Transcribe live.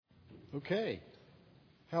Okay.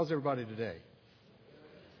 How's everybody today?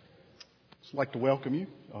 I'd like to welcome you.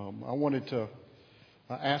 I wanted to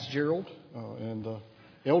ask Gerald and the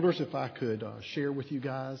elders if I could share with you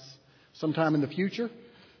guys sometime in the future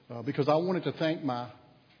because I wanted to thank my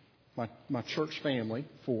church family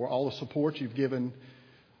for all the support you've given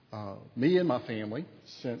me and my family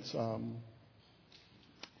since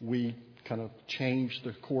we kind of changed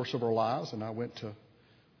the course of our lives, and I went to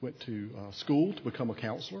school to become a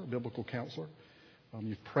counselor, a biblical counselor.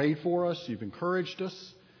 You've prayed for us. You've encouraged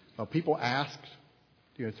us. People asked,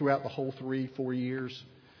 throughout the whole 3-4 years,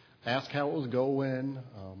 asked how it was going.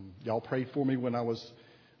 Y'all prayed for me when I was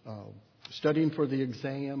studying for the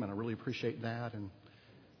exam, and I really appreciate that. And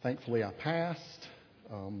thankfully, I passed.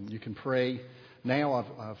 You can pray. Now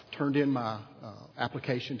I've turned in my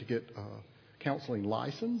application to get a counseling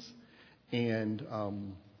license, and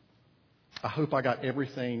I hope I got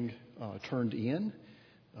everything turned in.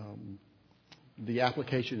 The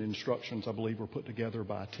application instructions, I believe, were put together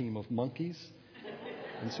by a team of monkeys.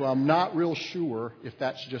 And so I'm not real sure if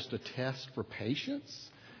that's just a test for patience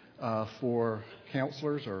for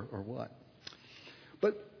counselors or what.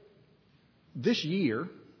 But this year,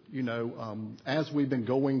 as we've been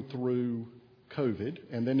going through COVID,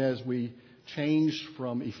 and then as we changed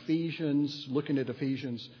from Ephesians, looking at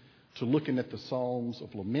Ephesians, to looking at the Psalms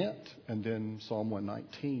of Lament and then Psalm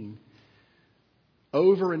 119,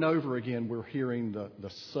 over and over again we're hearing the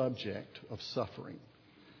subject of suffering.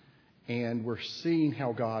 And we're seeing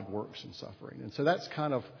how God works in suffering. And so that's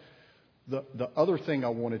kind of the other thing I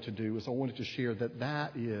wanted to do is I wanted to share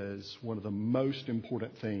that is one of the most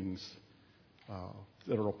important things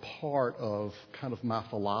that are a part of kind of my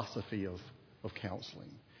philosophy of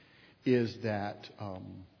counseling, is that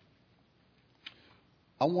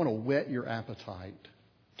I want to whet your appetite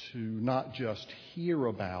to not just hear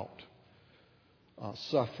about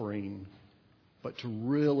suffering, but to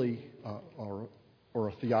really, or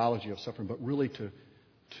a theology of suffering, but really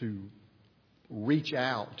to reach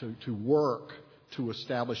out, to work to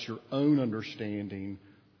establish your own understanding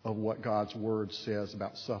of what God's Word says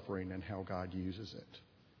about suffering and how God uses it.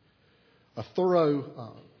 A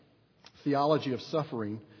thorough theology of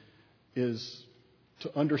suffering is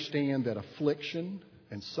to understand that affliction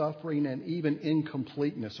and suffering and even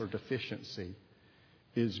incompleteness or deficiency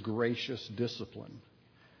is gracious discipline,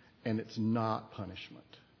 and it's not punishment.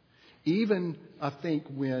 Even, I think,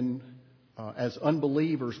 when, as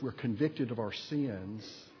unbelievers, we're convicted of our sins,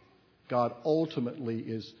 God ultimately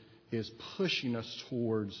is pushing us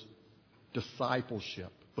towards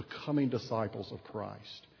discipleship, becoming disciples of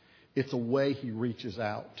Christ. It's a way He reaches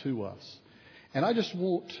out to us. And I just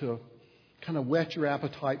want to kind of whet your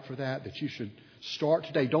appetite for that you should start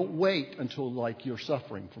today. Don't wait until you're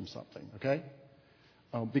suffering from something, okay?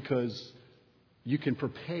 Because you can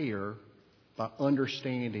prepare by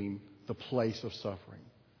understanding the place of suffering.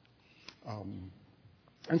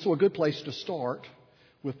 And so a good place to start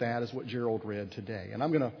with that is what Gerald read today. And I'm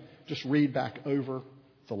going to just read back over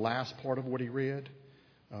the last part of what he read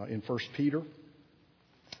in 1 Peter.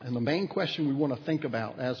 And the main question we want to think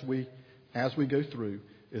about as we go through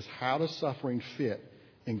is, how does suffering fit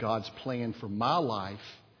in God's plan for my life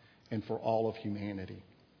and for all of humanity?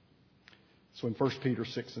 So in 1 Peter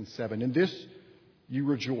 6 and 7, in this you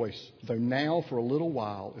rejoice, though now for a little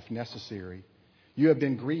while, if necessary, you have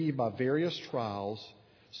been grieved by various trials,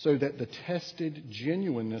 so that the tested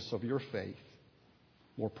genuineness of your faith,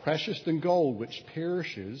 more precious than gold which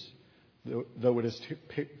perishes, though it is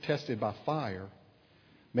tested by fire,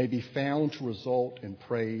 may be found to result in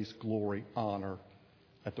praise, glory, honor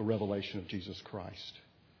at the revelation of Jesus Christ.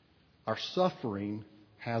 Our suffering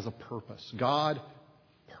has a purpose. God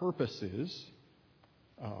purposes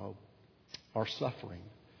our suffering.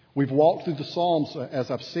 We've walked through the Psalms, as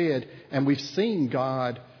I've said, and we've seen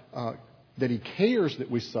God, that He cares that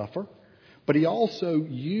we suffer, but He also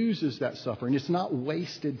uses that suffering. It's not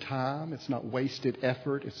wasted time. It's not wasted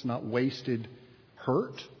effort. It's not wasted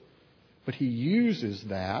hurt, but He uses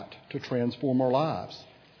that to transform our lives.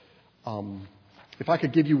 If I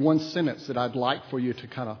could give you one sentence that I'd like for you to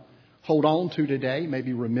kind of hold on to today,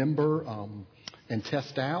 maybe remember and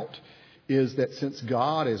test out, is that since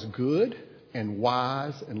God is good and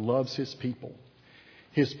wise and loves His people,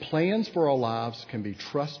 His plans for our lives can be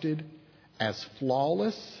trusted as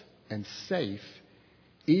flawless and safe,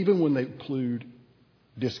 even when they include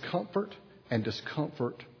discomfort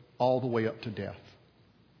all the way up to death.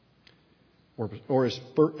 Or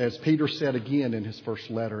as Peter said again in his first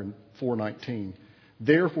letter in 4:19,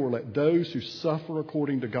 therefore let those who suffer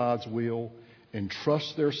according to God's will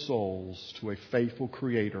entrust their souls to a faithful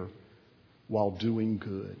Creator while doing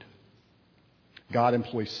good. God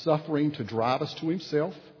employs suffering to drive us to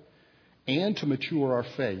Himself and to mature our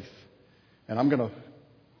faith. And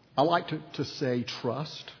I like to say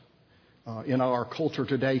trust. In our culture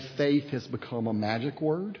today, faith has become a magic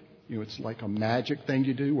word. It's like a magic thing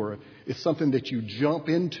you do, or it's something that you jump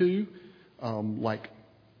into, like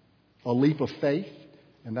a leap of faith.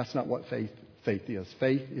 And that's not what faith is.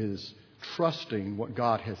 Faith is trusting what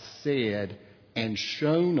God has said and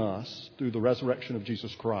shown us through the resurrection of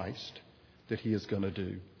Jesus Christ that He is going to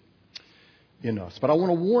do in us. But I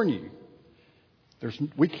want to warn you,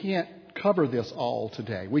 we can't cover this all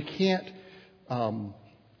today. We can't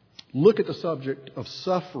look at the subject of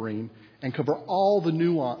suffering and cover all the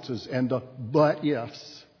nuances and the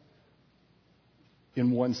but-ifs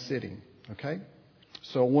in one sitting. Okay?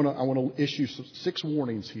 So I want to issue 6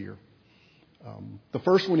 warnings here. The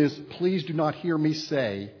first one is, please do not hear me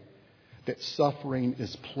say that suffering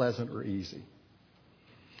is pleasant or easy.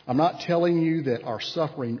 I'm not telling you that our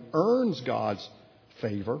suffering earns God's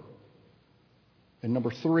favor. And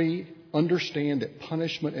number 3, understand that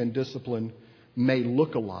punishment and discipline may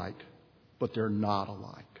look alike, but they're not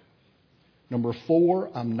alike. Number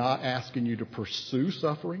 4, I'm not asking you to pursue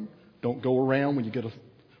suffering. Don't go around when you get a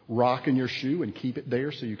rock in your shoe and keep it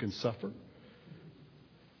there so you can suffer.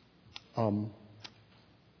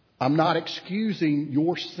 I'm not excusing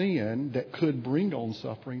your sin that could bring on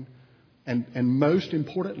suffering. And most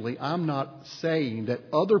importantly, I'm not saying that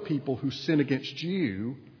other people who sin against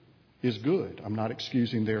you is good. I'm not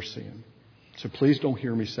excusing their sin. So please don't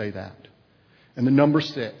hear me say that. And then number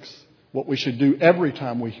 6, what we should do every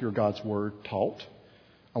time we hear God's Word taught,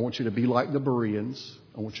 I want you to be like the Bereans.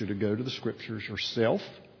 I want you to go to the Scriptures yourself,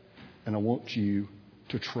 and I want you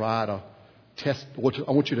to try to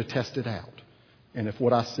I want you to test it out. And if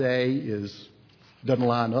what I say doesn't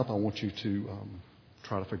line up, I want you to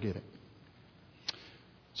try to forget it.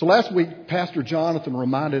 So last week, Pastor Jonathan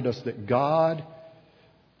reminded us that God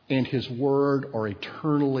and His Word are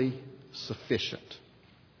eternally sufficient.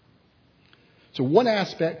 So one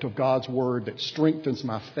aspect of God's Word that strengthens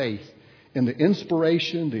my faith in the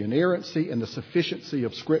inspiration, the inerrancy, and the sufficiency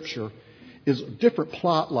of Scripture is different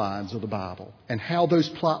plot lines of the Bible and how those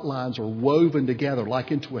plot lines are woven together like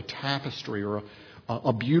into a tapestry or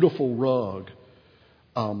a beautiful rug.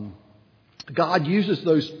 God uses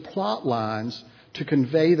those plot lines to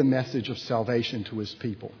convey the message of salvation to His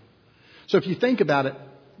people. So if you think about it,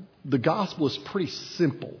 the gospel is pretty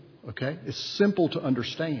simple, okay? It's simple to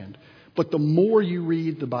understand. But the more you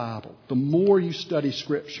read the Bible, the more you study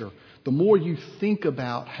Scripture, the more you think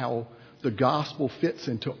about how the gospel fits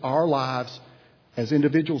into our lives as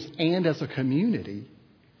individuals and as a community,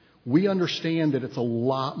 we understand that it's a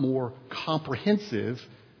lot more comprehensive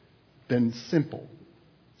than simple.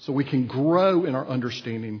 So we can grow in our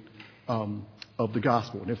understanding of the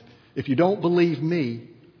gospel. And if you don't believe me,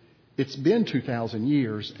 it's been 2,000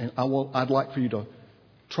 years, and I'd like for you to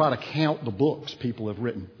try to count the books people have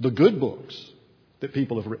written, the good books that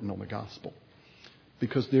people have written on the gospel,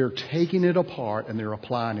 because they're taking it apart and they're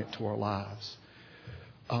applying it to our lives.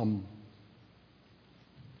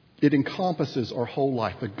 It encompasses our whole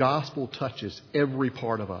life. The gospel touches every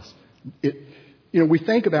part of us. We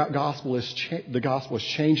think about the gospel as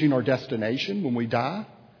changing our destination when we die,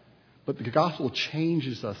 but the gospel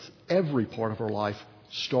changes us every part of our life,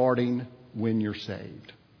 starting when you're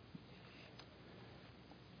saved.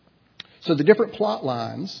 So the different plot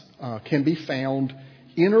lines can be found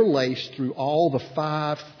interlaced through all the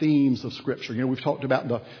 5 themes of Scripture. We've talked about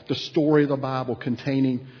the story of the Bible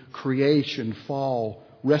containing creation, fall,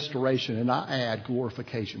 restoration, and I add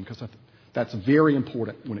glorification because that's very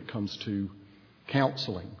important when it comes to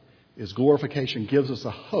counseling. Is glorification gives us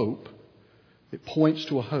a hope. It points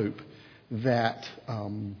to a hope that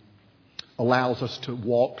allows us to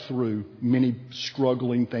walk through many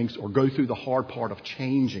struggling things or go through the hard part of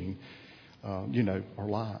changing, our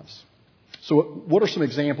lives. So what are some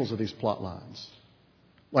examples of these plot lines?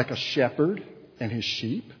 Like a shepherd and his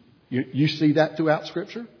sheep. You see that throughout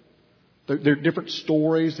Scripture. There are different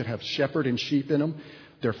stories that have shepherd and sheep in them.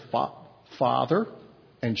 They're father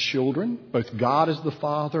and children. Both God as the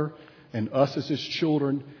father and us as His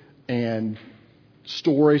children. And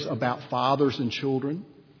stories about fathers and children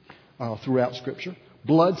throughout Scripture.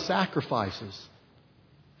 Blood sacrifices.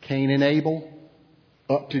 Cain and Abel,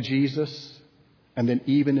 up to Jesus, and then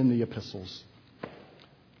even in the epistles.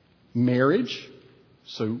 Marriage.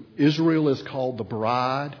 So Israel is called the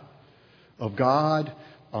bride of God.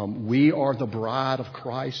 We are the bride of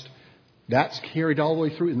Christ. That's carried all the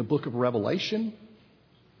way through in the book of Revelation.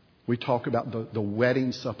 We talk about the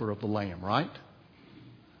wedding supper of the Lamb, right?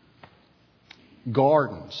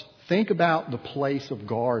 Gardens. Think about the place of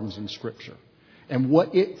gardens in Scripture. and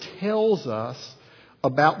what it tells us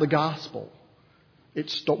about the gospel.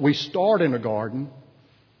 We start in a garden,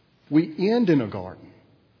 we end in a garden,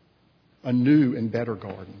 a new and better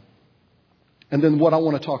garden. And then what I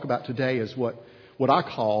want to talk about today is what I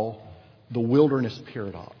call the wilderness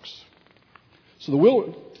paradox.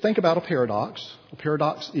 So think about a paradox. A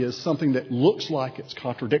paradox is something that looks like it's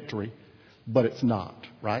contradictory, but it's not,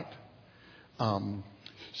 right?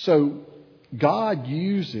 So God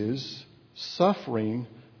uses suffering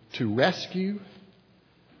to rescue,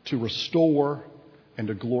 to restore, and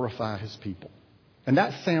to glorify His people. And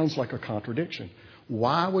that sounds like a contradiction.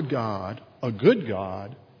 Why would God, a good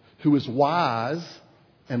God, who is wise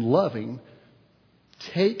and loving,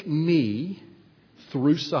 take me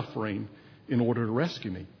through suffering in order to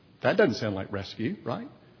rescue me? That doesn't sound like rescue, right?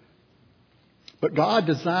 But God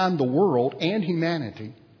designed the world and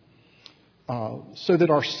humanity so that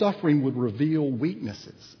our suffering would reveal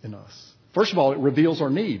weaknesses in us. First of all, it reveals our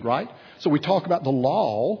need, right? So we talk about the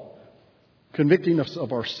law convicting us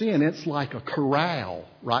of our sin. It's like a corral,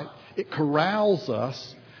 right? It corrals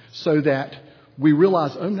us so that we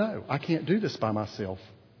realize, oh no, I can't do this by myself.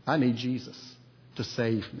 I need Jesus to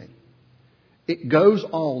save me. It goes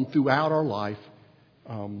on throughout our life,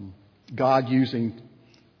 God using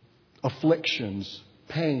afflictions,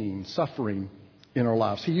 pain, suffering in our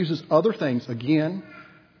lives. He uses other things. Again,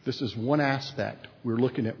 this is one aspect. We're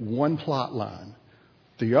looking at one plot line.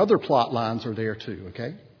 The other plot lines are there too,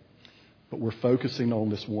 okay? But we're focusing on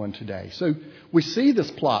this one today. So we see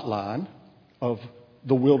this plot line of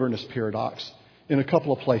the wilderness paradox in a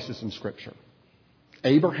couple of places in Scripture.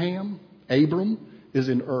 Abram is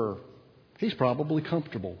in Ur. He's probably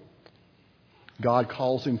comfortable. God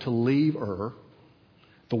calls him to leave Ur.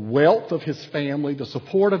 The wealth of his family, the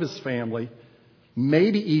support of his family,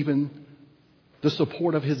 maybe even the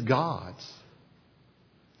support of his gods,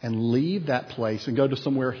 and leave that place and go to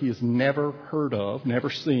somewhere he has never heard of, never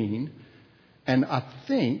seen. And I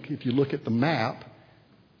think, if you look at the map,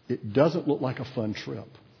 it doesn't look like a fun trip.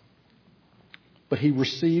 But he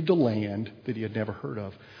received a land that he had never heard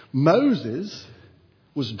of. Moses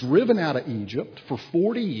was driven out of Egypt for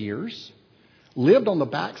 40 years, lived on the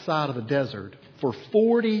backside of the desert for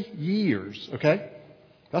 40 years, okay?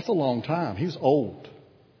 That's a long time. He was old.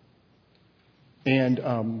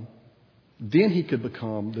 And then he could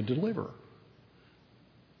become the deliverer.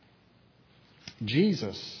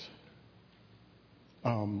 Jesus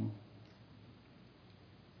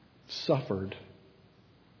suffered.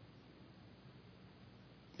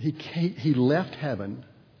 He left heaven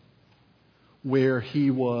where he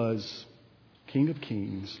was King of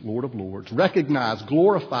Kings, Lord of Lords, recognized,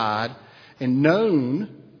 glorified, and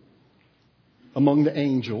known among the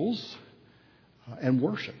angels and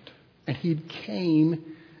worshipped. And he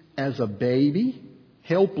came as a baby,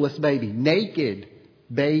 helpless baby, naked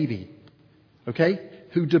baby, okay,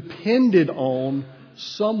 who depended on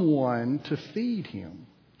someone to feed him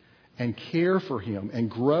and care for him and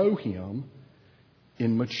grow him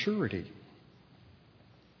in maturity.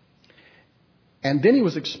 And then he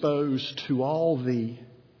was exposed to all the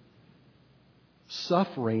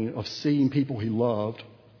suffering of seeing people he loved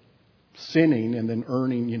sinning and then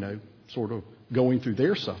earning, sort of going through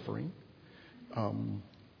their suffering. And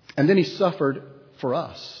then he suffered for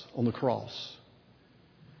us on the cross.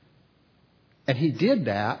 And he did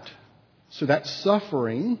that so that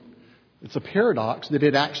suffering, it's a paradox that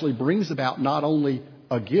it actually brings about not only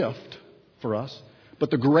a gift for us, but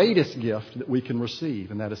the greatest gift that we can receive,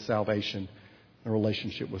 and that is salvation, a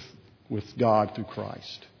relationship with God through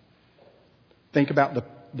Christ. Think about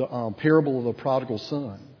the parable of the prodigal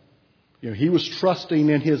son. He was trusting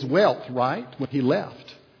in his wealth, right, when he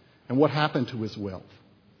left. And what happened to his wealth?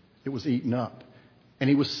 It was eaten up. And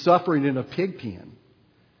he was suffering in a pig pen.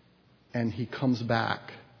 And he comes back.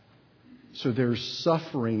 So there's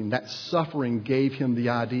suffering. That suffering gave him the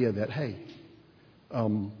idea that, hey,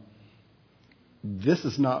 this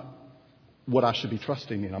is not what I should be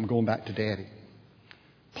trusting in. I'm going back to Daddy.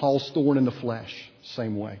 Paul's thorn in the flesh,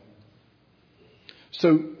 same way.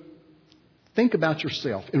 So think about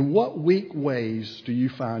yourself. In what weak ways do you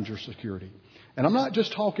find your security? And I'm not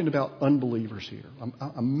just talking about unbelievers here.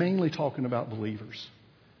 I'm mainly talking about believers.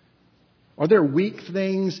 Are there weak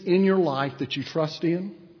things in your life that you trust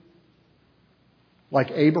in? Like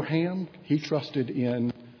Abraham, he trusted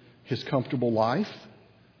in his comfortable life.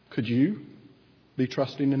 Could you be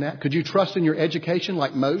trusting in that? Could you trust in your education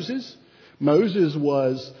like Moses? Moses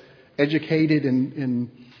was educated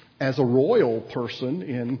as a royal person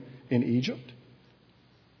in Egypt.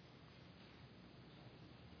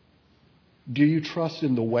 Do you trust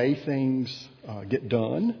in the way things get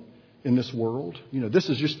done in this world. This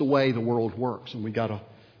is just the way the world works, and we got to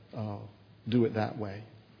do it that way.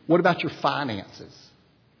 What about your finances?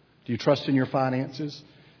 Do you trust in your finances?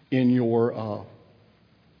 In your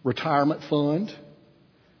retirement fund?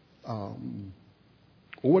 Or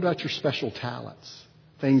what about your special talents?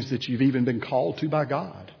 Things that you've even been called to by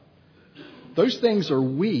God. Those things are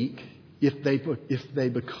weak if they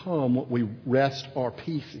become what we rest our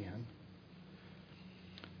peace in.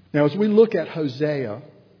 Now, as we look at Hosea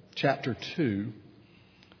chapter 2,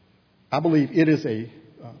 I believe it is a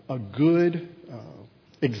good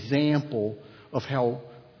example of how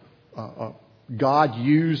God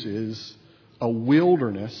uses a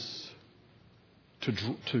wilderness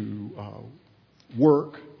to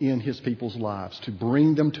work in His people's lives, to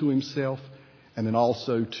bring them to Himself, and then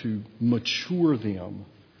also to mature them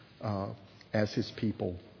as His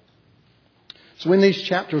people. So in these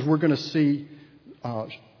chapters, we're going to see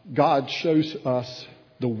God shows us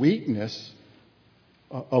the weakness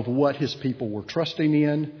of what His people were trusting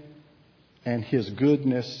in, and His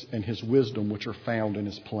goodness and His wisdom, which are found in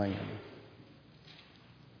His plan.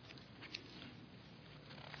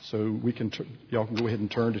 So y'all can go ahead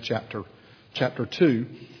and turn to chapter 2.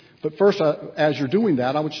 But first, as you're doing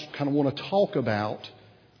that, I would just kind of want to talk about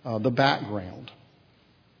the background.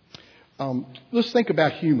 Let's think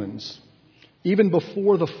about humans. Even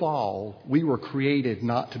before the fall, we were created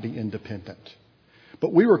not to be independent,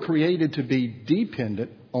 but we were created to be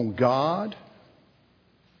dependent on God.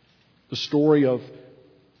 The story of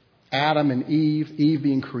Adam and Eve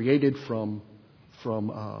being created from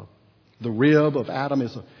the rib of Adam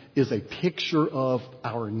is a picture of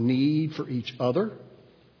our need for each other.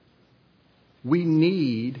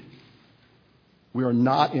 We are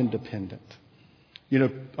not independent.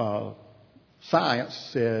 Science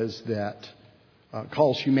says that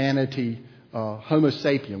calls humanity Homo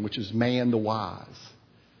sapien, which is man the wise.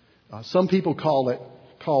 Some people call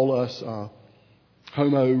us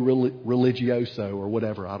Homo religioso or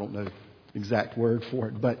whatever. I don't know the exact word for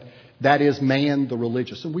it, but that is man the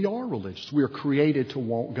religious. And we are religious. We are created to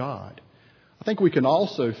want God. I think we can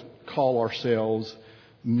also call ourselves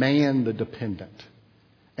man the dependent.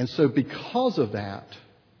 And so because of that,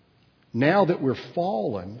 now that we're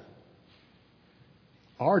fallen,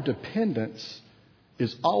 our dependence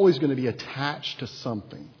is always going to be attached to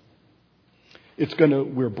something.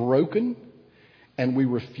 We're broken, and we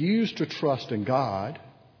refuse to trust in God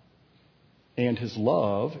and His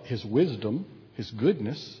love, His wisdom, His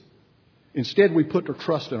goodness. Instead, we put our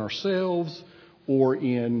trust in ourselves or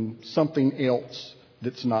in something else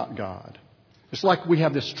that's not God. It's like we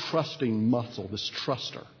have this trusting muscle, this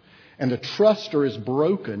truster. And the truster is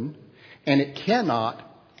broken, and it cannot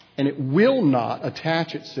and it will not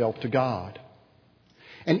attach itself to God.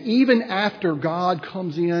 And even after God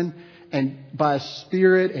comes in and by His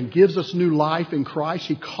Spirit and gives us new life in Christ,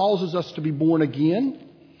 He causes us to be born again,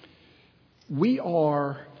 we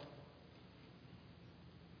are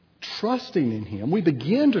trusting in Him. We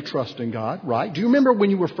begin to trust in God, right? Do you remember when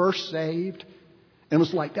you were first saved and it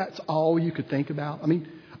was like that's all you could think about? I mean,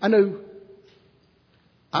 I know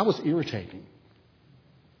I was irritating.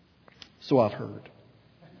 So I've heard.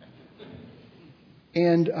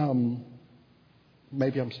 And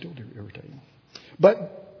maybe I'm still irritating.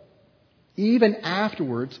 But even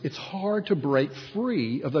afterwards, it's hard to break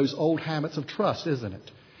free of those old habits of trust, isn't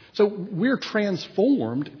it? So we're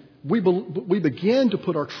transformed. We begin to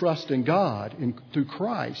put our trust in God through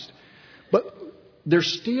Christ. But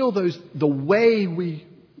there's still the way we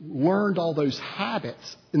learned all those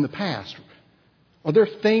habits in the past. Are there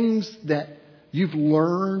things that you've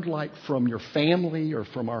learned, like from your family or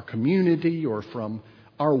from our community or from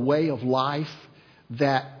our way of life,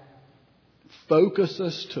 that focus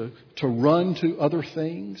us to run to other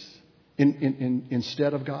things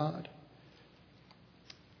instead of God?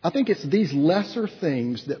 I think it's these lesser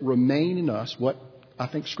things that remain in us, what I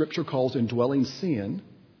think Scripture calls indwelling sin.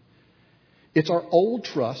 It's our old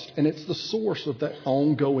trust, and it's the source of the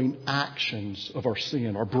ongoing actions of our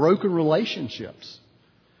sin, our broken relationships.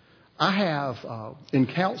 I have, in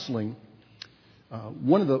counseling,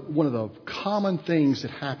 one of the common things that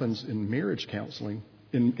happens in marriage counseling,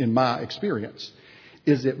 in my experience,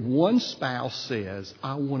 is that one spouse says,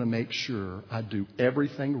 I want to make sure I do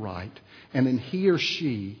everything right, and then he or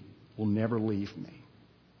she will never leave me.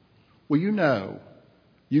 Well,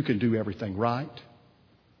 you can do everything right,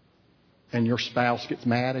 and your spouse gets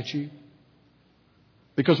mad at you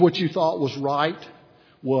because what you thought was right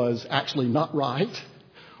was actually not right,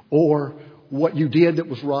 or what you did that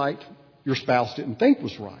was right, your spouse didn't think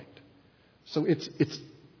was right. So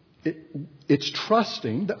it's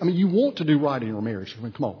trusting. I mean, you want to do right in your marriage. I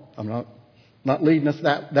mean, come on, Not leading us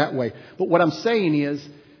that way. But what I'm saying is,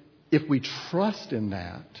 if we trust in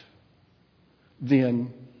that,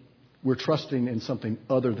 then we're trusting in something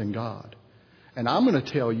other than God. And I'm going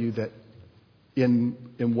to tell you that in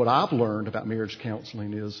what I've learned about marriage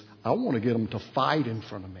counseling is I want to get them to fight in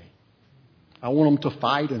front of me. I want them to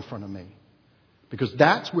fight in front of me. Because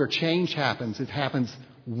that's where change happens. It happens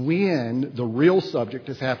when the real subject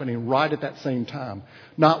is happening right at that same time.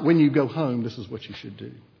 Not when you go home, this is what you should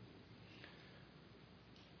do.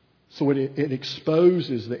 So it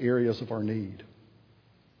exposes the areas of our need.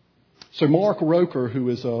 So Mark Roker, who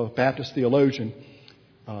is a Baptist theologian,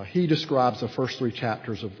 he describes the first 3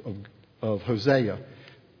 chapters of Hosea,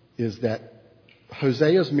 is that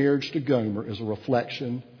Hosea's marriage to Gomer is a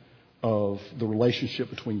reflection of the relationship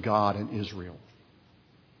between God and Israel.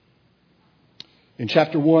 In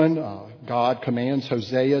chapter 1, God commands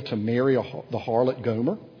Hosea to marry the harlot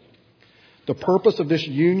Gomer. The purpose of this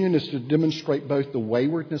union is to demonstrate both the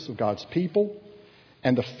waywardness of God's people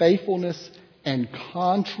and the faithfulness and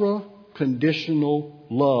conditional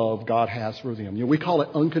love God has for them. We call it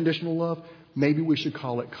unconditional love. Maybe we should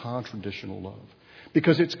call it contraditional love.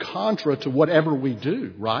 Because it's contra to whatever we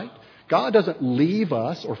do, right? God doesn't leave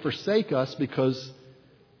us or forsake us because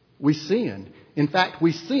we sin. In fact,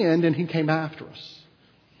 we sinned and He came after us.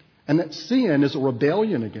 And that sin is a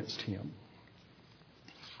rebellion against Him.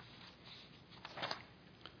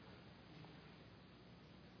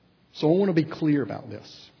 So I want to be clear about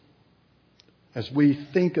this as we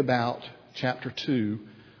think about chapter 2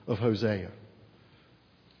 of Hosea.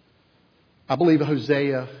 I believe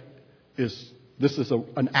Hosea is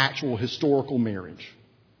an actual historical marriage.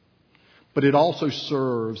 But it also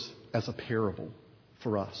serves as a parable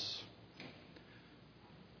for us.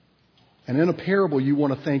 And in a parable, you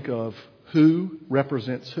want to think of who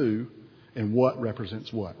represents who and what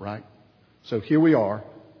represents what, right? So here we are.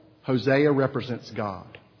 Hosea represents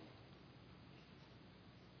God.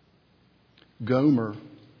 Gomer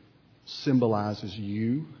symbolizes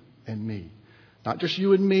you and me. Not just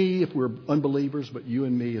you and me if we're unbelievers, but you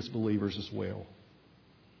and me as believers as well.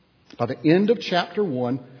 By the end of chapter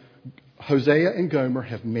 1, Hosea and Gomer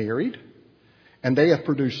have married, and they have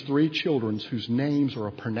produced 3 children whose names are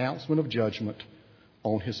a pronouncement of judgment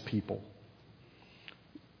on His people.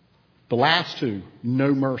 The last 2,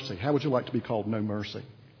 no mercy. How would you like to be called no mercy?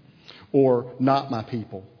 Or not my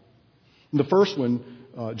people? And the first one,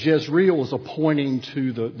 Jezreel, is pointing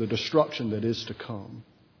to the destruction that is to come.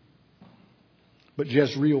 But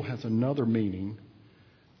Jezreel has another meaning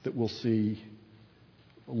that we'll see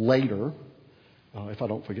later, if I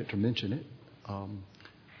don't forget to mention it.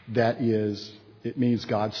 That is, it means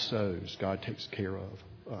God sows. God takes care of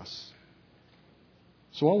us.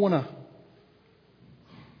 So I want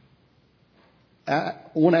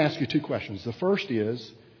to ask you 2 questions. The first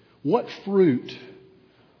is, what fruit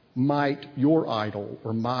might your idol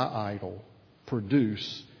or my idol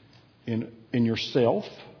produce in yourself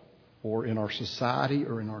or in our society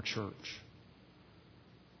or in our church?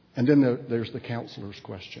 And then there's the counselor's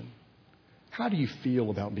question. How do you feel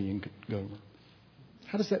about being Gomer?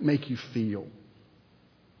 How does that make you feel?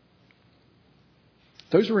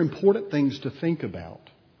 Those are important things to think about.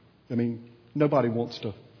 I mean, nobody wants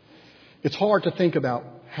to. It's hard to think about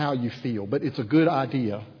how you feel, but it's a good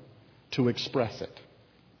idea to express it.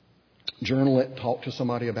 Journal it, talk to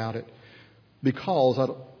somebody about it. Because,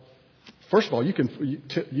 first of all, you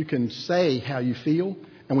can say how you feel,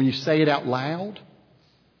 and when you say it out loud,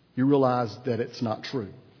 you realize that it's not true,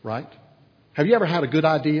 right? Have you ever had a good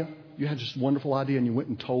idea? You had just a wonderful idea and you went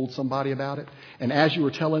and told somebody about it. And as you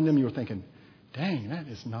were telling them, you were thinking, dang, that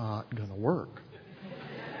is not going to work.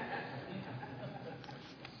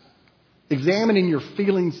 Examining your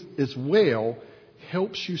feelings as well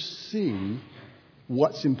helps you see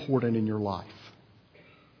what's important in your life.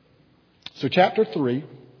 So chapter 2,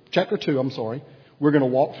 we're going to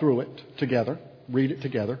walk through it together, read it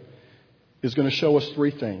together, is going to show us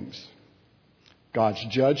 3 things. God's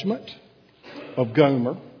judgment of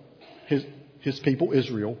Gomer, his people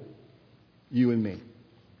Israel, you and me.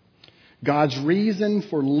 God's reason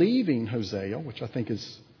for leaving Hosea, which I think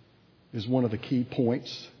is one of the key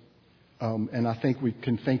points. And I think we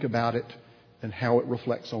can think about it and how it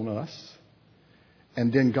reflects on us.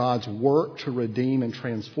 And then God's work to redeem and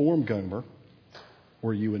transform Gomer,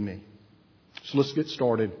 or you and me. So let's get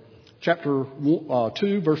started. Chapter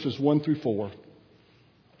 2, verses 1 through 4.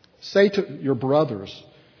 Say to your brothers,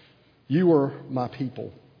 you are my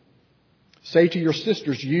people. Say to your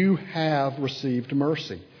sisters, you have received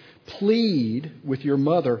mercy. Plead with your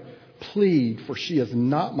mother. Plead, for she is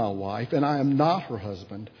not my wife, and I am not her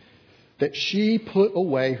husband, that she put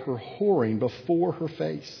away her whoring before her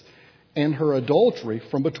face. and her adultery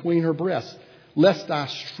from between her breasts, lest I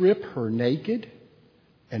strip her naked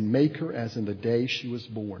and make her as in the day she was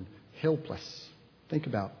born, helpless. Think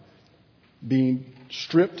about being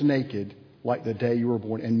stripped naked like the day you were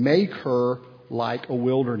born, and make her like a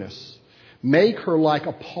wilderness. Make her like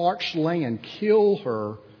a parched land. Kill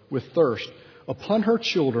her with thirst. Upon her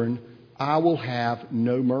children I will have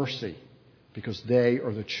no mercy, because they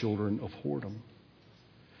are the children of whoredom.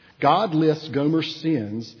 God lists Gomer's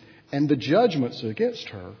sins and the judgments against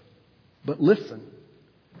her. But listen,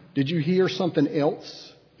 did you hear something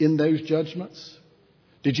else in those judgments?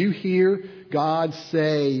 Did you hear God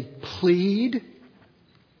say, plead?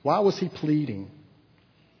 Why was he pleading?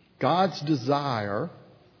 God's desire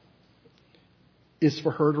is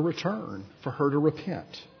for her to return, for her to repent.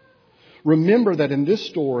 Remember that in this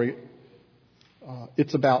story,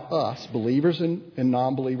 it's about us, believers and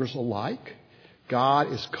non-believers alike.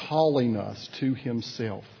 God is calling us to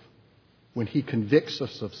himself when he convicts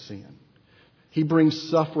us of sin. He brings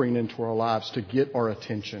suffering into our lives to get our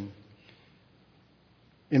attention.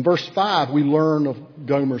 In verse 5, we learn of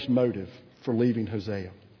Gomer's motive for leaving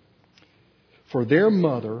Hosea. For their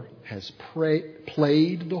mother has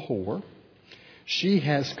played the whore. She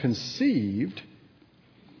has conceived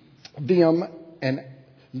them, and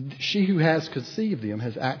she who has conceived them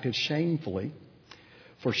has acted shamefully.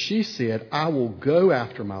 For she said, I will go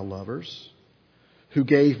after my lovers, who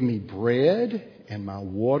gave me bread and my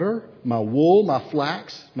water, my wool, my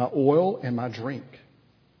flax, my oil, and my drink.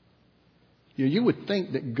 You would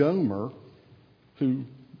think that Gomer, who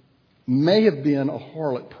may have been a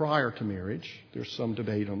harlot prior to marriage, there's some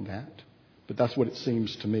debate on that, but that's what it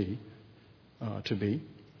seems to me to be,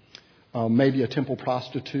 maybe a temple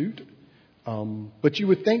prostitute, but you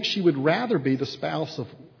would think she would rather be the spouse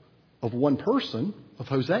of one person, of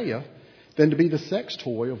Hosea, than to be the sex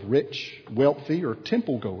toy of rich, wealthy, or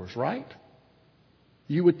temple goers, right?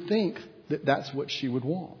 You would think that that's what she would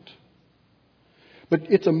want. But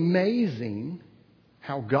it's amazing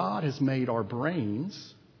how God has made our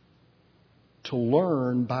brains to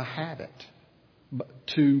learn by habit.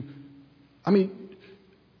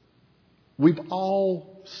 We've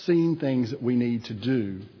all seen things that we need to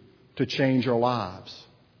do to change our lives.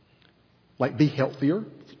 Like be healthier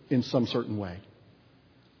in some certain way.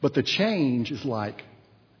 But the change is like,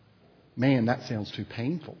 man, that sounds too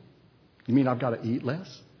painful. You mean I've got to eat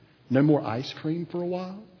less? No more ice cream for a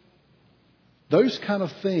while? Those kind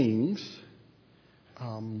of things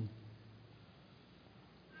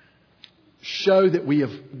show that we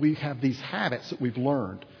have these habits that we've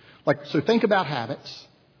learned. So think about habits.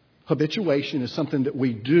 Habituation is something that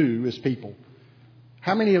we do as people.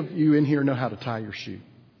 How many of you in here know how to tie your shoe?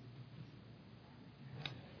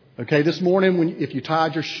 Okay, this morning, if you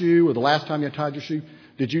tied your shoe, or the last time you tied your shoe,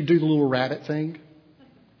 did you do the little rabbit thing?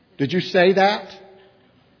 Did you say that?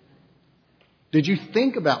 Did you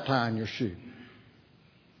think about tying your shoe?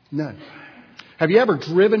 No. Have you ever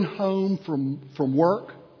driven home from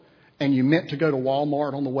work and you meant to go to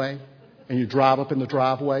Walmart on the way and you drive up in the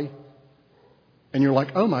driveway and you're like,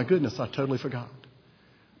 oh my goodness, I totally forgot.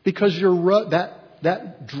 Because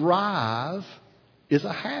that drive is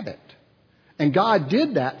a habit. And God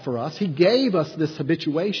did that for us. He gave us this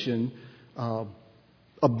habituation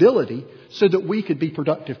ability so that we could be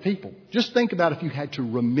productive people. Just think about if you had to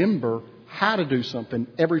remember how to do something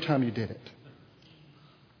every time you did it.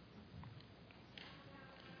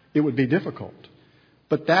 It would be difficult.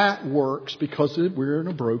 But that works because we're in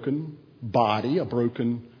a broken body, a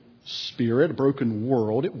broken spirit, a broken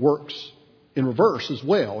world. It works in reverse as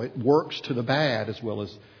well. It works to the bad as well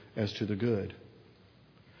as to the good.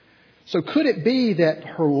 So could it be that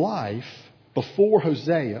her life before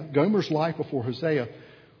Hosea, Gomer's life before Hosea,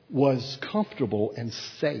 was comfortable and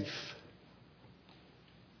safe?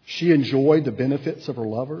 She enjoyed the benefits of her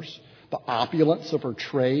lovers, the opulence of her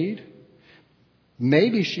trade.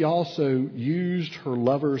 Maybe she also used her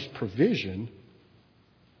lover's provision.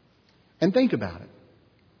 And think about it.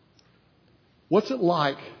 What's it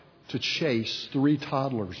like to chase 3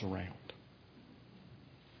 toddlers around?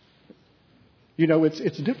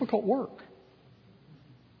 It's difficult work.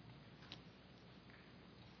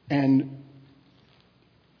 And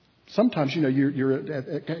sometimes, you're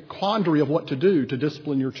at a quandary of what to do to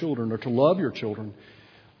discipline your children or to love your children.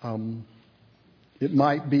 It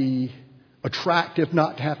might be attractive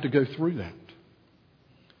not to have to go through that.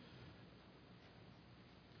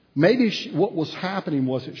 Maybe what was happening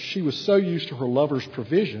was that she was so used to her lover's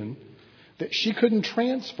provision that she couldn't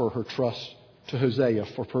transfer her trust to Hosea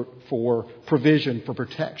for provision, for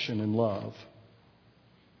protection and love.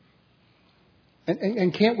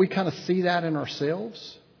 And can't we kind of see that in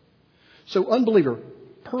ourselves? So unbeliever,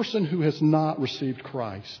 person who has not received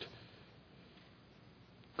Christ,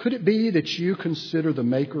 could it be that you consider the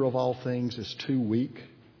Maker of all things as too weak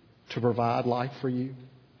to provide life for you?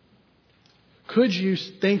 Could you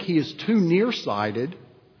think He is too nearsighted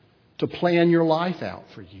to plan your life out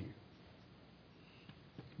for you?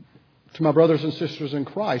 To my brothers and sisters in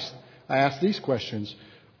Christ, I ask these questions.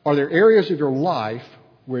 Are there areas of your life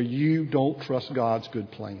where you don't trust God's good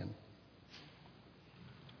plan?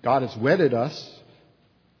 God has wedded us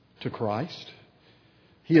to Christ.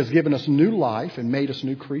 He has given us new life and made us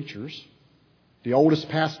new creatures. The old has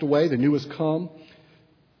passed away, the new has come.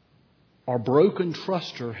 Our broken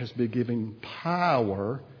truster has been given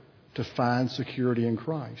power to find security in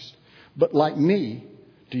Christ. But like me,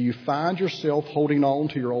 do you find yourself holding on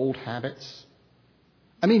to your old habits?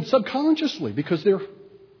 I mean, subconsciously, because they're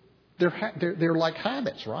like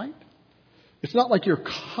habits, right? It's not like you're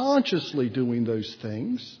consciously doing those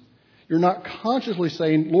things. You're not consciously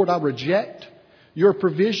saying, Lord, I reject your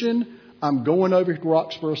provision. I'm going over to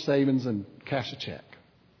Roxborough Savings and cash a check.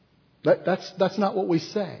 That's not what we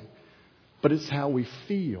say. But it's how we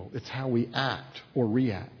feel. It's how we act or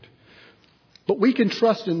react. But we can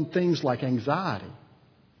trust in things like anxiety.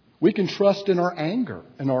 We can trust in our anger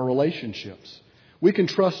and our relationships. We can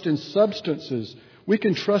trust in substances. We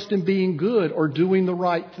can trust in being good or doing the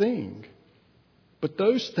right thing. But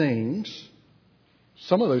those things,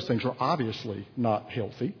 some of those things are obviously not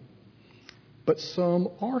healthy, but some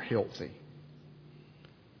are healthy.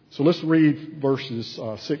 So let's read verses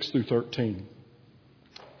 6 through 13.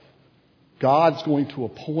 God's going to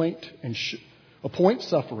appoint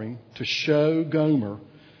suffering to show Gomer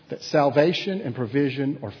that salvation and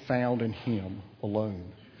provision are found in Him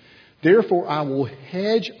alone. Therefore, I will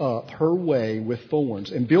hedge up her way with thorns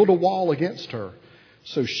and build a wall against her,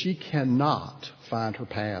 so she cannot find her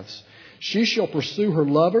paths. She shall pursue her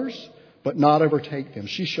lovers, but not overtake them.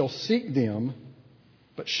 She shall seek them,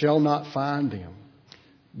 but shall not find them.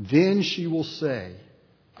 Then she will say,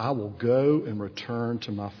 I will go and return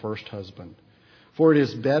to my first husband, for it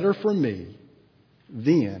is better for me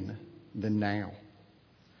then than now.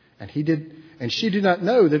 And she did not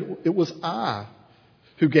know that it was I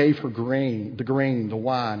who gave her the grain, the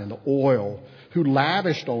wine, and the oil, who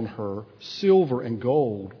lavished on her silver and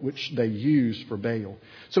gold, which they used for Baal.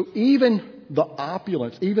 So even the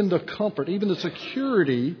opulence, even the comfort, even the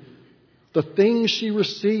security, the things she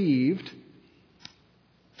received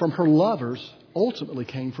from her lovers ultimately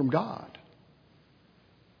came from God.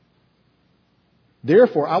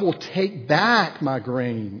 Therefore, I will take back my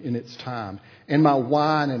grain in its time and my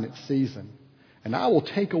wine in its season. And I will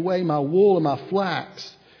take away my wool and my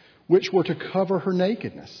flax, which were to cover her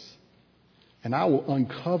nakedness. And I will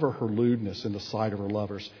uncover her lewdness in the sight of her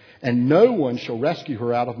lovers. And no one shall rescue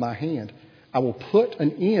her out of my hand. I will put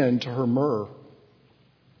an end to her mirth,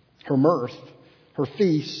 her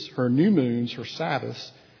feasts, her new moons, her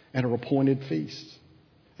Sabbaths, and her appointed feasts.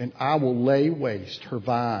 And I will lay waste her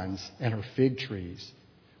vines and her fig trees,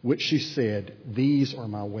 which she said, these are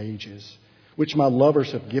my wages, which my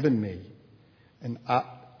lovers have given me. And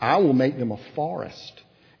I will make them a forest,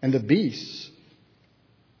 and the beasts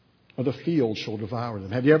of the field shall devour them.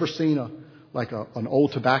 Have you ever seen an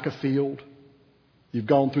old tobacco field? You've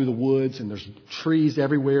gone through the woods, and there's trees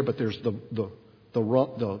everywhere, but there's the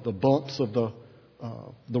bumps of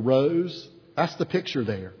the rows. That's the picture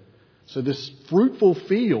there. So this fruitful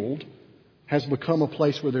field has become a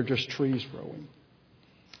place where there are just trees growing.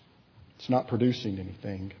 It's not producing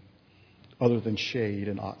anything other than shade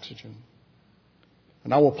and oxygen.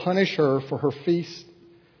 And I will punish her for her feast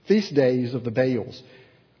days of the Baals,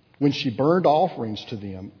 when she burned offerings to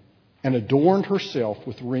them and adorned herself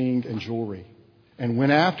with ring and jewelry, and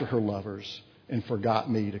went after her lovers and forgot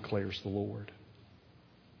me, declares the Lord.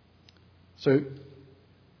 So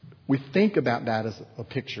we think about that as a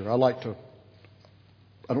picture. I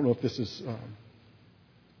don't know if this is,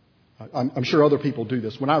 I'm sure other people do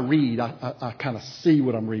this. When I read, I kind of see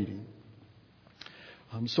what I'm reading.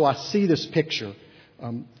 So I see this picture.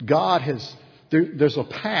 God there's a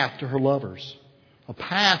path to her lovers, a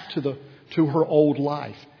path to her old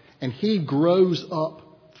life. And He grows up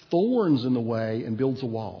thorns in the way and builds a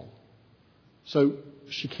wall. So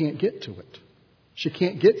she can't get to it. She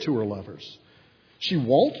can't get to her lovers. She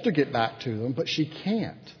wants to get back to them, but she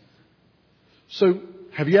can't. So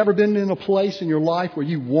have you ever been in a place in your life where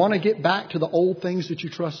you want to get back to the old things that you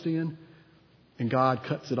trust in, and God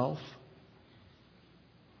cuts it off?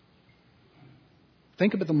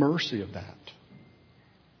 Think about the mercy of that.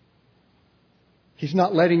 He's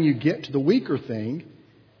not letting you get to the weaker thing,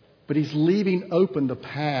 but He's leaving open the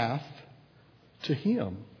path to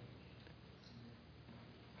Him.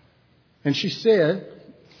 And she said,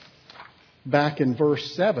 back in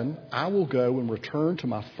verse 7, I will go and return to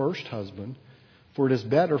my first husband, for it is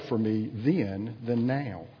better for me then than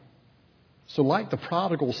now. So like the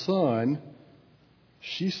prodigal son,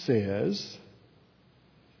 she says,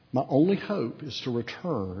 my only hope is to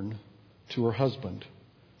return to her husband,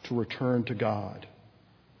 to return to God.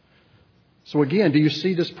 So again, do you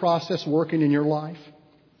see this process working in your life?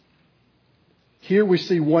 Here we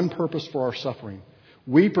see one purpose for our suffering.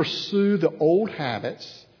 We pursue the old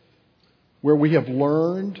habits where we have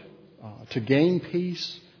learned to gain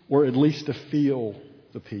peace, or at least to feel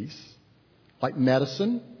the peace, like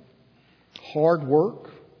medicine, hard work,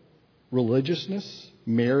 religiousness,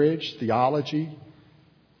 marriage, theology,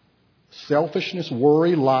 selfishness,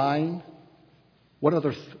 worry, lying, what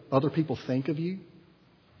other people think of you.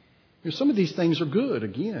 Some of these things are good.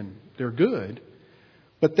 Again, they're good.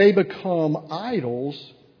 But they become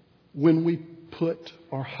idols when we put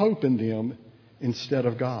our hope in them instead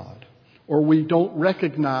of God. Or we don't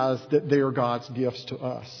recognize that they are God's gifts to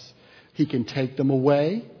us. He can take them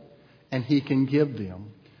away and He can give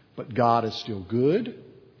them. But God is still good.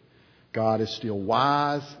 God is still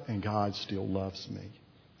wise. And God still loves me.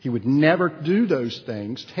 He would never do those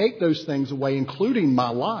things, take those things away, including my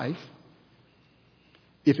life,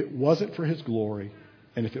 if it wasn't for His glory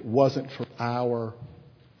and if it wasn't for our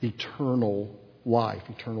eternal life,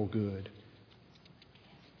 eternal good.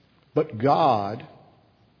 But God,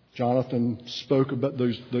 Jonathan spoke about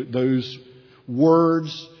those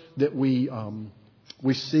words that we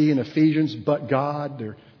see in Ephesians, but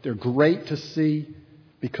God, they're great to see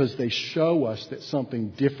because they show us that something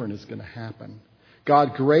different is going to happen.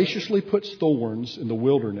 God graciously puts thorns in the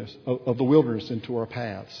wilderness of the wilderness into our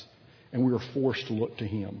paths, and we are forced to look to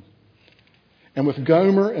Him. And with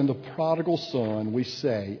Gomer and the prodigal son, we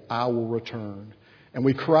say, I will return. And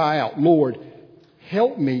we cry out, Lord,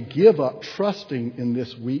 help me give up trusting in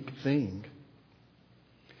this weak thing.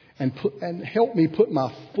 And help me put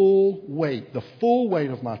my full weight, the full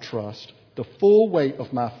weight of my trust, the full weight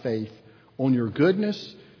of my faith on your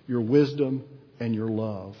goodness, your wisdom, and your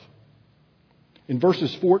love. In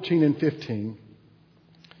verses 14 and 15,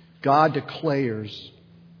 God declares,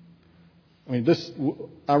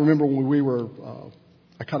 I remember when we were,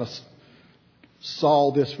 I kind of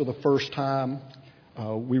saw this for the first time.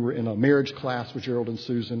 We were in a marriage class with Gerald and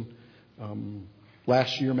Susan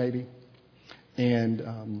last year maybe.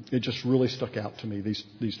 And it just really stuck out to me,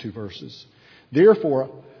 these two verses. Therefore,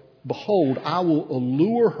 behold, I will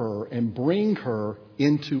allure her and bring her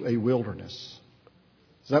into a wilderness.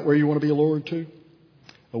 Is that where you want to be allured to?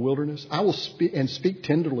 A wilderness? I will speak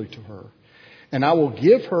tenderly to her. And I will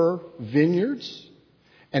give her vineyards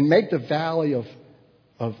and make the valley of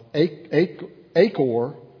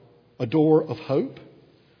Achor a door of hope.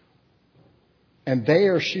 And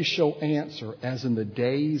there she shall answer as in the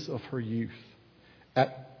days of her youth,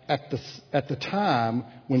 at the time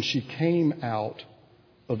when she came out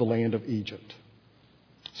of the land of Egypt.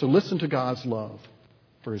 So listen to God's love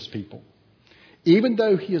for His people. Even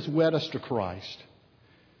though He has wed us to Christ,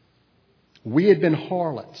 we had been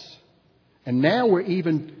harlots. And now we're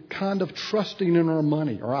even kind of trusting in our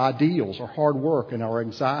money, our ideals, our hard work, and our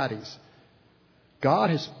anxieties. God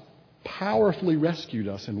has powerfully rescued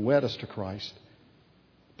us and wed us to Christ,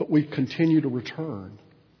 but we continue to return.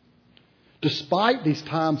 Despite these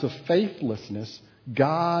times of faithlessness,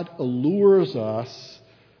 God allures us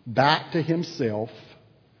back to Himself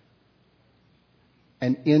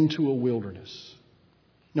and into a wilderness.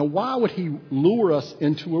 Now, why would He lure us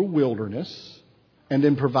into a wilderness and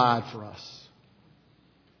then provide for us?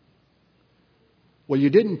 Well, you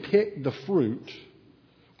didn't pick the fruit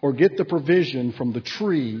or get the provision from the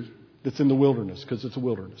tree that's in the wilderness, because it's a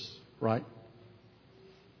wilderness, right?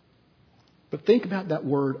 But think about that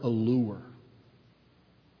word allure.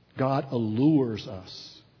 God allures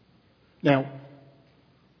us. Now,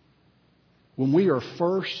 when we are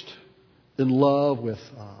first in love with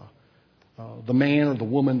the man or the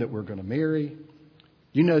woman that we're going to marry,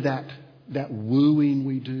 you know that wooing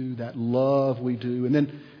we do, that love we do, and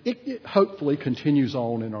then it hopefully continues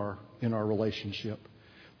on in our relationship.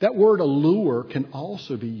 That word allure can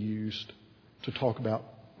also be used to talk about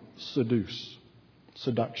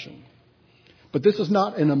seduction. But this is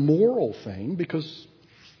not an immoral thing, because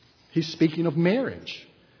He's speaking of marriage.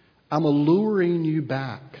 I'm alluring you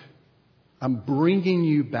back. I'm bringing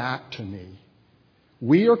you back to me.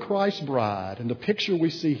 We are Christ's bride, and the picture we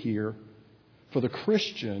see here for the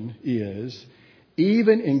Christian is,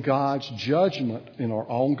 even in God's judgment in our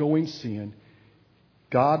ongoing sin,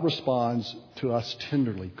 God responds to us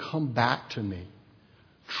tenderly. Come back to me.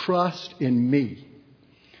 Trust in me.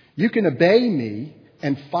 You can obey me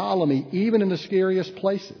and follow me even in the scariest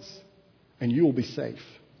places. and you will be safe.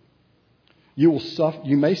 You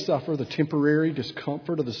may suffer the temporary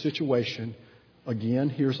discomfort of the situation. Again,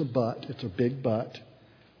 here's a but. It's a big but.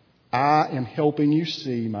 I am helping you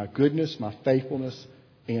see my goodness, my faithfulness,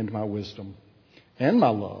 and my wisdom, and my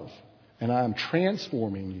love. And I am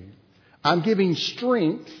transforming you. I'm giving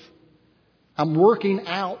strength. I'm working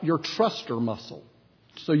out your truster muscle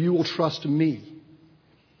so you will trust me.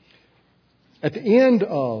 At the end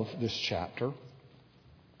of this chapter,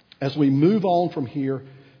 as we move on from here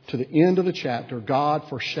to the end of the chapter, God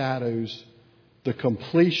foreshadows the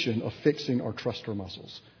completion of fixing our truster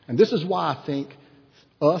muscles. And this is why I think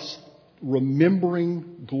us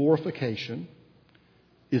remembering glorification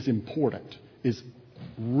is important, is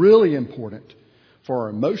really important for our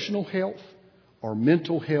emotional health, our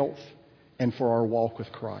mental health, and for our walk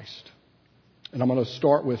with Christ. And I'm going to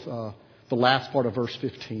start with the last part of verse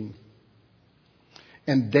 15.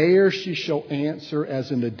 And there she shall answer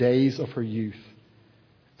as in the days of her youth,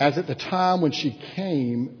 as at the time when she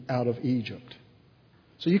came out of Egypt.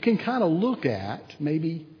 So you can kind of look at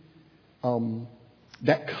maybe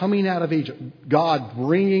that coming out of Egypt, God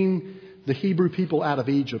bringing the Hebrew people out of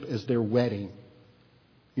Egypt as their wedding.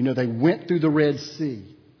 You know, they went through the Red Sea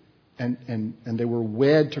and they were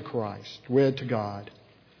wed to Christ, wed to God.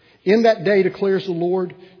 In that day, declares the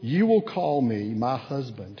Lord, you will call me my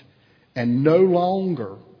husband and no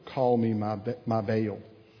longer call me my Baal.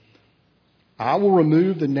 I will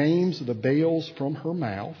remove the names of the Baals from her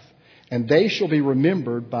mouth, and they shall be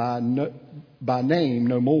remembered by name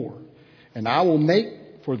no more. And I will make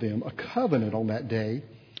for them a covenant on that day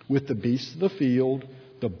with the beasts of the field,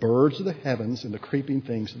 the birds of the heavens, and the creeping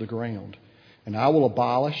things of the ground. And I will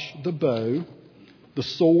abolish the bow, the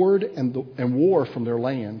sword, and war from their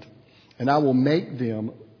land. And I will make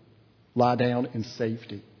them lie down in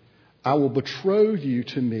safety. I will betroth you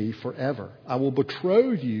to me forever. I will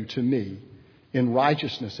betroth you to me in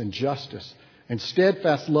righteousness and justice and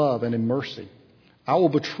steadfast love and in mercy. I will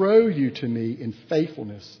betroth you to me in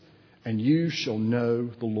faithfulness, and you shall know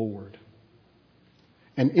the Lord.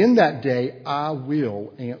 And in that day I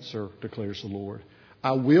will answer, declares the Lord.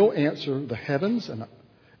 I will answer the heavens,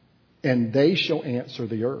 and they shall answer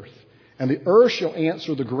the earth. And the earth shall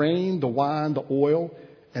answer the grain, the wine, the oil,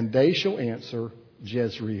 and they shall answer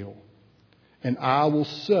Jezreel. And I will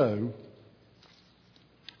sow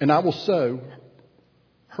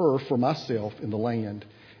her for myself in the land,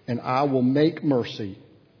 and I will make mercy.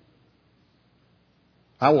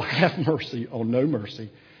 I will have mercy on no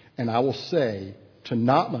mercy, and I will say to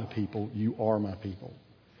not my people, you are my people.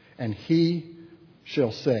 And he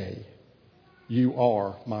shall say, you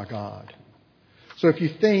are my God. So if you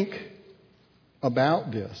think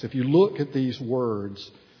about this, if you look at these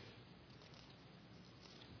words,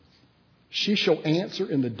 she shall answer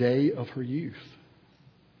in the day of her youth.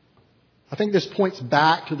 I think this points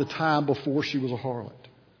back to the time before she was a harlot.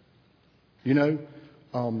 You know,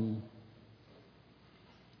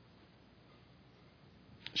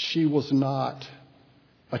 she was not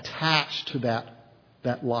attached to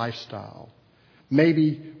that lifestyle.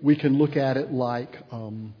 Maybe we can look at it like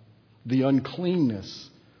the uncleanness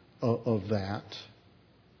of that.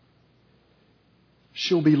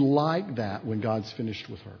 She'll be like that when God's finished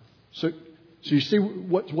with her. So you see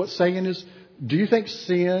what's saying is, do you think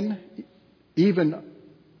sin, even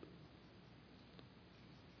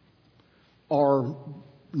our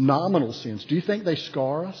nominal sins, do you think they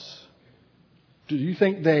scar us? Do you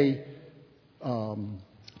think they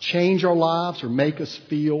change our lives or make us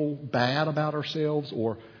feel bad about ourselves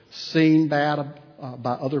or seen bad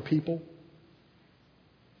by other people?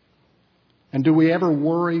 And do we ever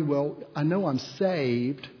worry, well, I know I'm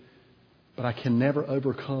saved, but I can never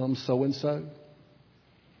overcome so-and-so?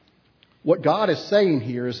 What God is saying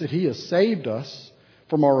here is that He has saved us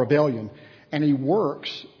from our rebellion, and He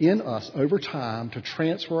works in us over time to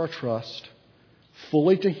transfer our trust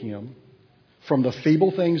fully to Him from the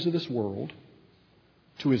feeble things of this world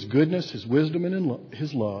to His goodness, His wisdom, and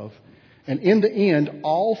His love. And in the end,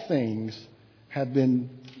 all things have been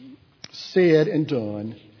said and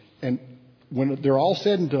done, and when they're all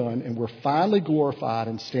said and done and we're finally glorified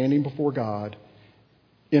and standing before God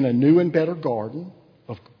in a new and better garden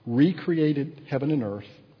of recreated heaven and earth,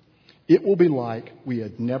 it will be like we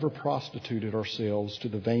had never prostituted ourselves to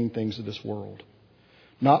the vain things of this world.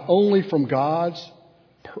 Not only from God's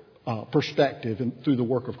perspective and through the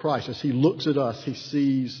work of Christ. As He looks at us, He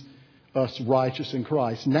sees us righteous in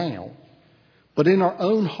Christ now. But in our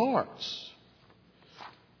own hearts,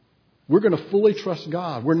 we're going to fully trust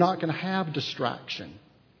God. We're not going to have distraction.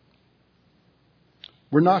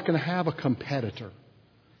 We're not going to have a competitor.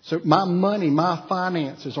 So my money, my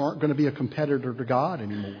finances aren't going to be a competitor to God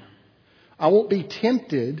anymore. I won't be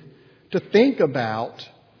tempted to think about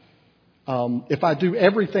if I do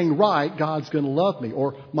everything right, God's going to love me,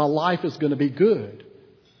 or my life is going to be good.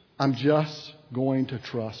 I'm just going to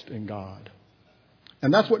trust in God.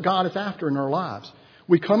 And that's what God is after in our lives.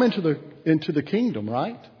 We come into the kingdom,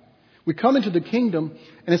 right? We come into the kingdom,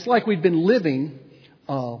 and it's like we've been living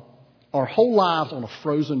our whole lives on a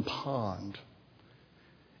frozen pond.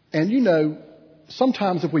 And you know,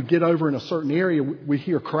 sometimes if we get over in a certain area, we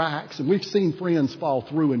hear cracks, and we've seen friends fall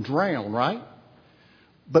through and drown, right?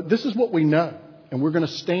 But this is what we know, and we're going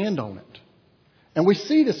to stand on it. And we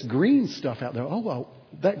see this green stuff out there. Oh, well,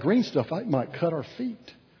 that green stuff might cut our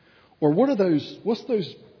feet. Or what's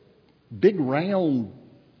those big round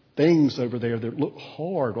things over there that look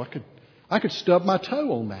hard? I could stub my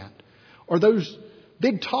toe on that. Or those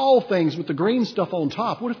big tall things with the green stuff on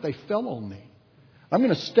top. What if they fell on me? I'm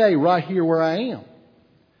going to stay right here where I am.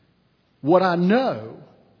 What I know,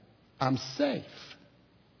 I'm safe.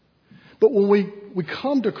 But when we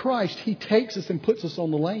come to Christ, He takes us and puts us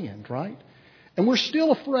on the land, right? And we're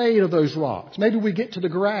still afraid of those rocks. Maybe we get to the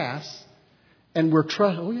grass and we're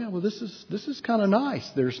oh yeah, well this is kind of nice.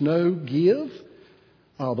 There's no give.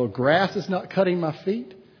 The grass is not cutting my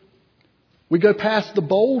feet. We go past the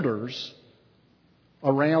boulders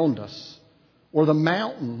around us or the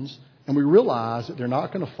mountains, and we realize that they're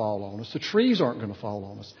not going to fall on us. The trees aren't going to fall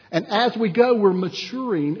on us. And as we go, we're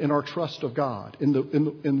maturing in our trust of God in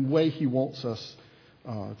the way He wants us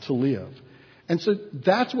to live. And so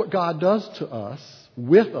that's what God does to us,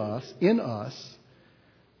 with us, in us,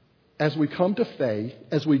 as we come to faith,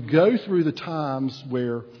 as we go through the times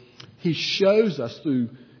where He shows us through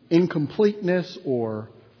incompleteness or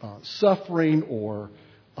suffering or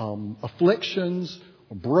afflictions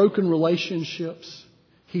or broken relationships.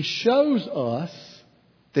 He shows us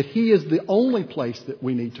that He is the only place that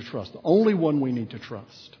we need to trust, the only one we need to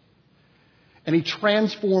trust. And He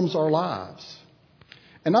transforms our lives.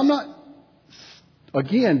 And I'm not,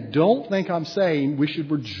 again, don't think I'm saying we should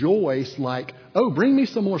rejoice like, oh, bring me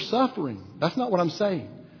some more suffering. That's not what I'm saying.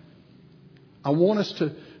 I want us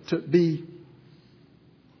to be,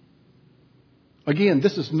 again,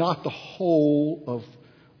 this is not the whole of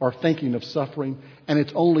our thinking of suffering, and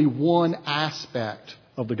it's only one aspect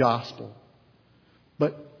of the gospel.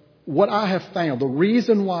 But what I have found, the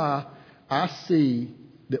reason why I see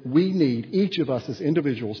that we need, each of us as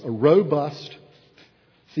individuals, a robust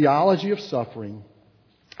theology of suffering,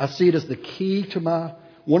 I see it as the key to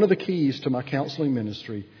one of the keys to my counseling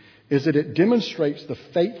ministry, is that it demonstrates the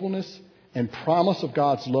faithfulness and promise of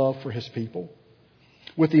God's love for His people,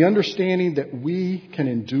 with the understanding that we can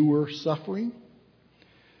endure suffering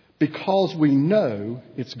because we know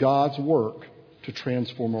it's God's work to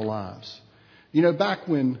transform our lives. You know, back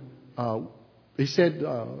when he said,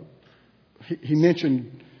 he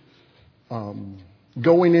mentioned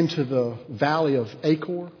going into the valley of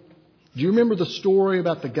Achor. Do you remember the story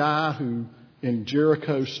about the guy who in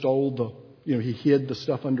Jericho stole he hid the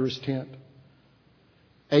stuff under his tent?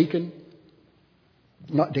 Achan.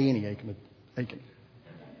 Not Danny Achan, but Achan.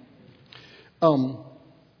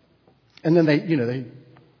 And then they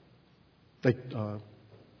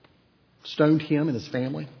stoned him and his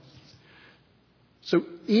family. So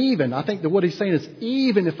I think that what he's saying is,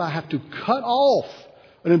 even if I have to cut off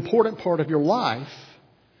an important part of your life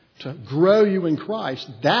to grow you in Christ,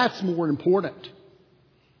 that's more important.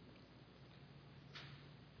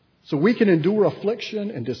 So we can endure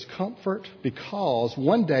affliction and discomfort because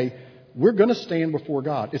one day we're going to stand before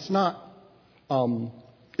God. It's not,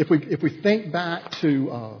 if we think back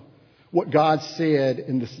to what God said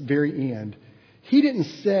in this very end, He didn't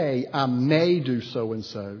say, I may do so and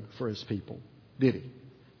so for His people, did He?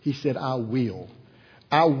 He said, I will.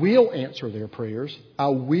 I will answer their prayers. I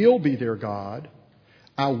will be their God.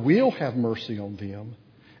 I will have mercy on them.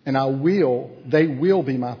 And they will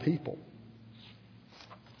be my people.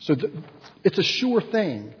 So it's a sure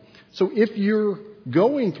thing. So if you're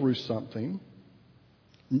going through something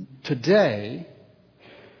today,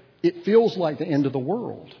 it feels like the end of the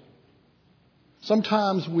world.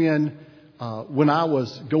 Sometimes when I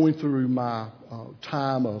was going through my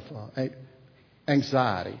time of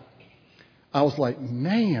anxiety, I was like,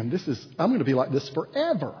 man, I'm going to be like this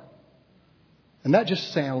forever. And that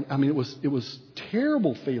just it was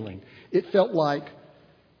terrible feeling. It felt like,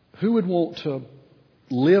 who would want to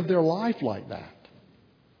live their life like that?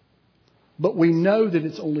 But we know that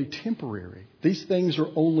it's only temporary. These things are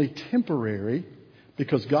only temporary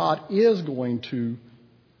because God is going to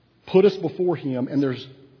put us before Him, and there's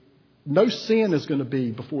no sin is going to be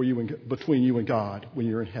between you and God when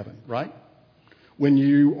you're in heaven, right? When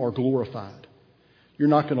you are glorified. You're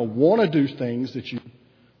not going to want to do things that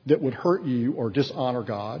that would hurt you or dishonor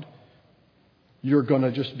God, you're going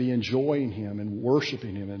to just be enjoying Him and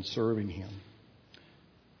worshiping Him and serving Him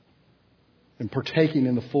and partaking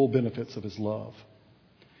in the full benefits of His love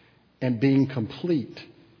and being complete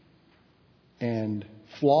and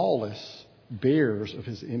flawless bearers of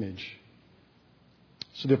His image.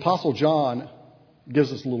 So the Apostle John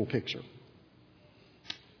gives us a little picture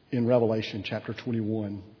in Revelation chapter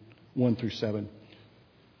 21, 1 through 7.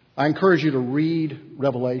 I encourage you to read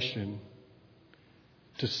Revelation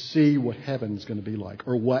to see what heaven's going to be like,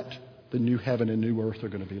 or what the new heaven and new earth are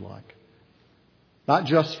going to be like. Not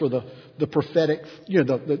just for the prophetic,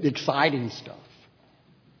 the exciting stuff.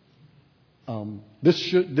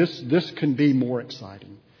 This can be more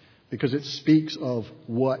exciting because it speaks of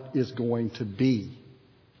what is going to be.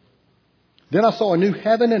 Then I saw a new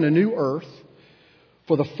heaven and a new earth,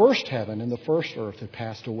 for the first heaven and the first earth had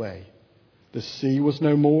passed away. The sea was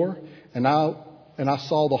no more, and I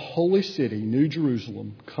saw the holy city, New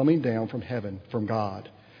Jerusalem, coming down from heaven, from God,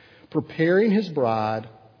 prepared as a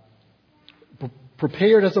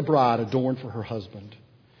bride adorned for her husband.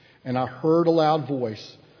 And I heard a loud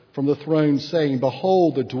voice from the throne saying,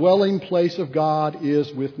 "Behold, the dwelling place of God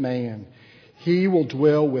is with man. He will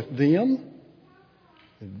dwell with them.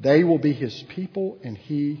 They will be His people, and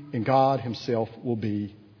God Himself will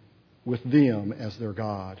be with them as their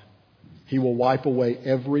God. He will wipe away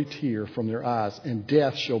every tear from their eyes, and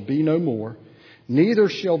death shall be no more. Neither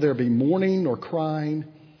shall there be mourning, nor crying,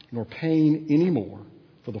 nor pain any more,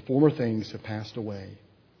 for the former things have passed away."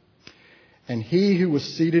 And He who was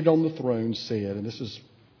seated on the throne said, and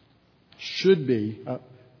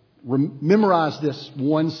memorize this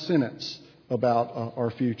one sentence about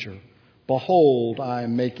our future. "Behold, I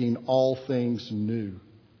am making all things new."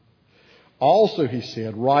 Also, He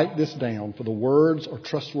said, "Write this down, for the words are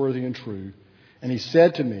trustworthy and true." And He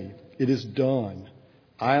said to me, "It is done.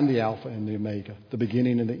 I am the Alpha and the Omega, the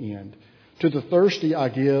beginning and the end. To the thirsty I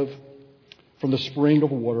give from the spring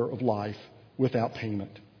of water of life without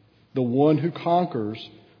payment. The one who conquers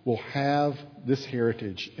will have this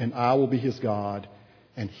heritage, and I will be his God,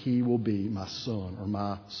 and he will be my son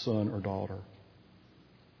or daughter."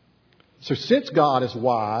 So since God is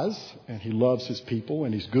wise, and He loves His people,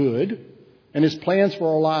 and He's good, and His plans for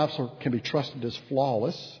our lives can be trusted as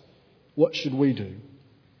flawless, what should we do?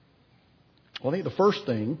 Well, I think the first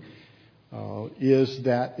thing is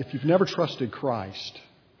that if you've never trusted Christ,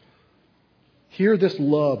 hear this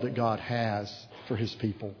love that God has for His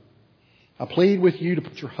people. I plead with you to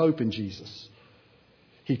put your hope in Jesus.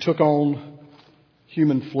 He took on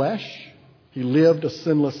human flesh. He lived a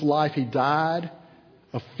sinless life. He died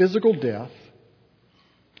a physical death.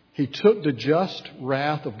 He took the just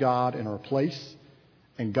wrath of God in our place,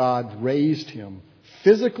 and God raised Him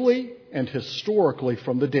physically and historically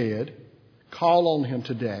from the dead. Call on Him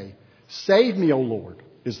today. "Save me, O Lord,"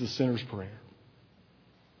 is the sinner's prayer.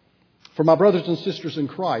 For my brothers and sisters in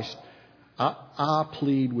Christ, I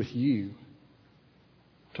plead with you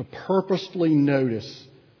to purposefully notice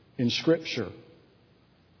in Scripture,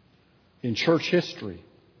 in church history,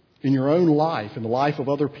 in your own life, in the life of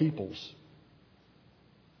other people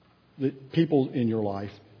in your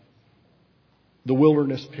life, the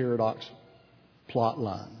wilderness paradox plot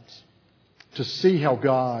lines, to see how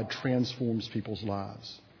God transforms people's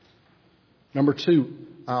lives. Number two,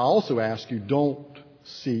 I also ask you, don't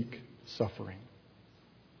seek suffering.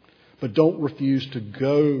 But don't refuse to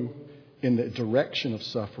go in the direction of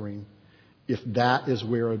suffering if that is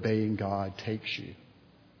where obeying God takes you.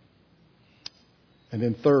 And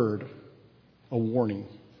then third, a warning.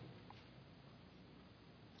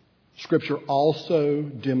 Scripture also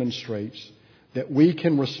demonstrates that we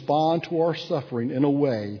can respond to our suffering in a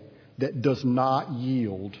way that does not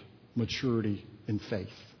yield maturity in faith.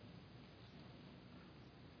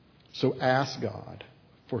 So ask God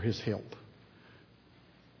for His help.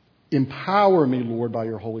 Empower me, Lord, by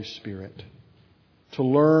your Holy Spirit to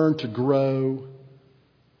learn to grow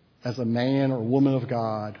as a man or woman of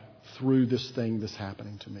God through this thing that's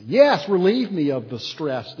happening to me. Yes, relieve me of the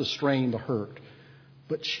stress, the strain, the hurt,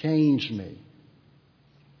 but change me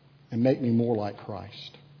and make me more like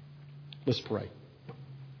Christ. Let's pray.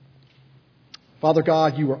 Father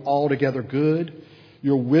God, you are altogether good.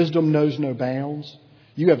 Your wisdom knows no bounds.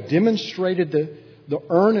 You have demonstrated the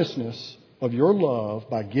earnestness of your love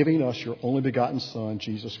by giving us your only begotten Son,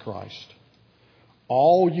 Jesus Christ.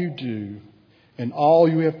 All you do and all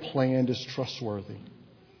you have planned is trustworthy.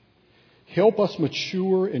 Help us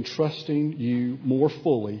mature in trusting you more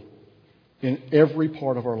fully in every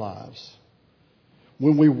part of our lives.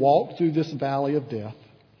 When we walk through this valley of death,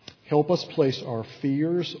 help us place our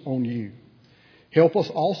fears on you. Help us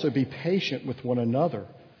also be patient with one another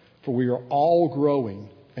for we are all growing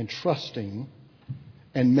and trusting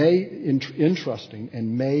and in trusting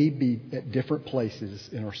and may be at different places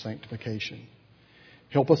in our sanctification.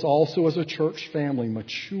 Help us also as a church family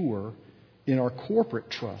mature in our corporate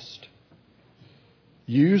trust.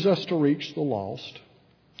 Use us to reach the lost.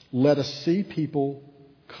 Let us see people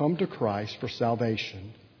come to Christ for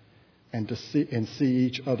salvation and see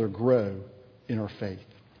each other grow in our faith.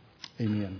 Amen.